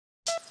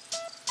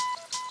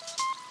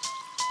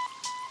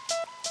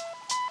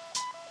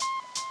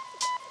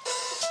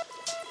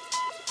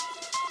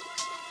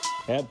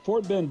At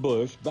Fort Bend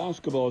Bush,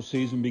 basketball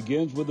season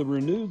begins with a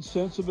renewed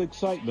sense of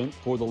excitement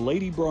for the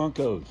Lady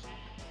Broncos.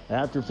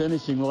 After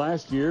finishing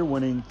last year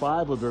winning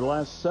 5 of their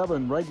last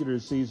 7 regular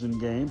season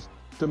games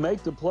to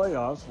make the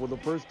playoffs for the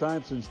first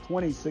time since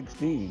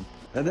 2016,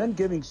 and then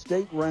giving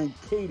state-ranked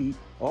Katy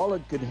all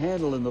it could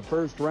handle in the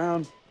first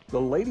round, the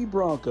Lady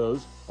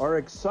Broncos are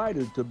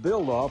excited to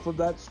build off of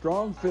that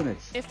strong finish.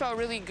 It felt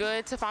really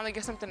good to finally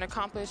get something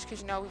accomplished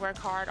because, you know, we work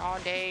hard all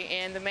day,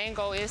 and the main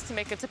goal is to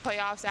make it to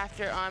playoffs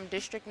after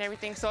district and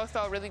everything. So it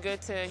felt really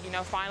good to, you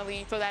know,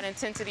 finally feel that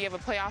intensity of a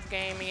playoff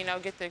game and, you know,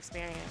 get the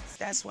experience.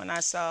 That's when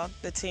I saw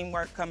the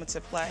teamwork come into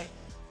play.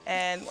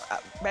 And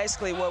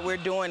basically what we're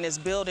doing is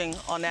building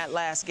on that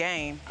last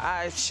game.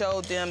 I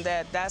showed them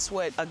that that's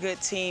what a good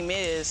team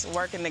is,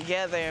 working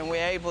together, and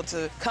we're able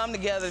to come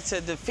together to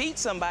defeat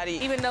somebody.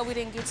 Even though we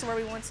didn't get to where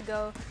we want to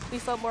go, we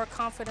felt more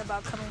confident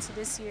about coming to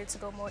this year to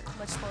go much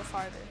more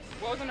farther.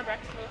 What was on the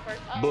bracket for the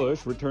first?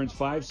 Bush returns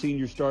 5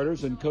 senior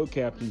starters and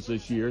co-captains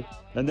this year,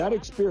 and that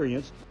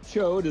experience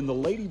showed in the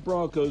Lady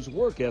Broncos'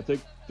 work ethic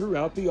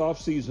throughout the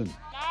offseason.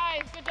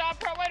 Nice, good job,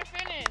 Pro. Way to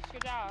finish.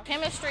 Good job.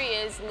 Chemistry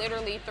is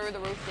literally through the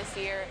roof this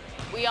year.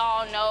 We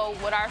all know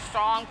what our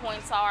strong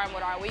points are and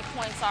what our weak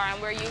points are,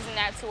 and we're using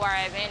that to our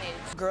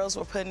advantage. Girls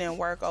were putting in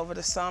work over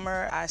the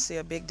summer. I see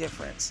a big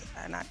difference,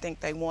 and I think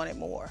they wanted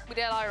more. We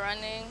did a lot of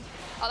running,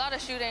 a lot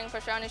of shooting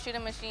for sure, on the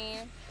shooting machine,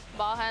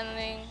 ball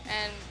handling,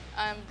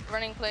 and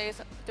running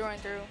plays through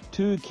and through.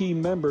 2 key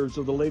members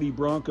of the Lady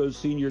Broncos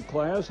senior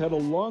class had a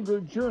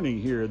longer journey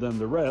here than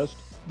the rest.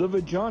 The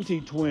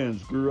Vigilanti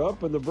twins grew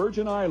up in the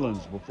Virgin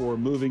Islands before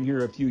moving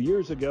here a few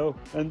years ago,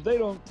 and they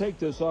don't take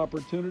this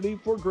opportunity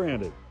for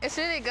granted. It's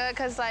really good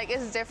because, like,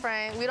 it's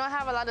different. We don't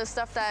have a lot of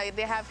stuff that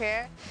they have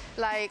here,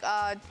 like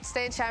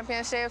state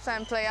championships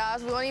and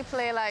playoffs. We only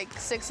play like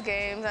 6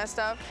 games and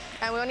stuff,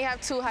 and we only have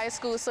 2 high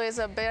schools, so it's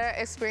a better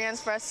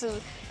experience for us to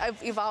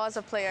evolve as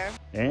a player.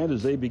 And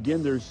as they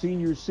begin their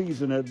senior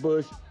season at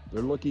Bush,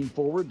 they're looking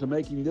forward to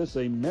making this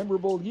a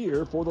memorable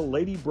year for the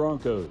Lady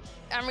Broncos.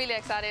 I'm really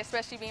excited,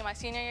 especially being my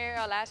senior year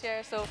or last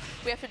year, so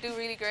we have to do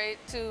really great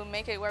to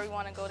make it where we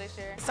want to go this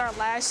year. It's our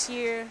last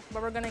year,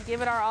 but we're going to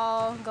give it our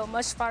all, go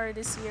much farther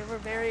this year. We're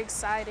very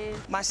excited.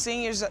 My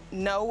seniors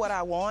know what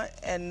I want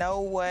and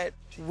know what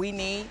we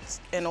need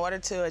in order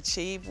to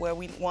achieve where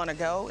we want to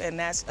go, and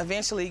that's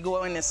eventually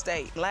going to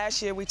state.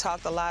 Last year we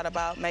talked a lot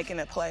about making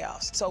the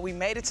playoffs, so we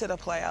made it to the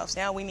playoffs.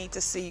 Now we need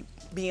to see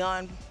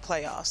beyond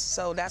playoffs,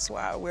 so that's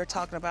why we're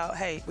talking about,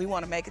 hey, we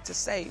want to make it to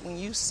state. When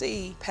you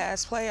see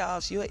past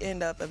playoffs, you'll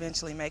end up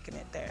eventually making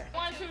it there.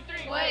 1, 2,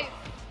 3, wait.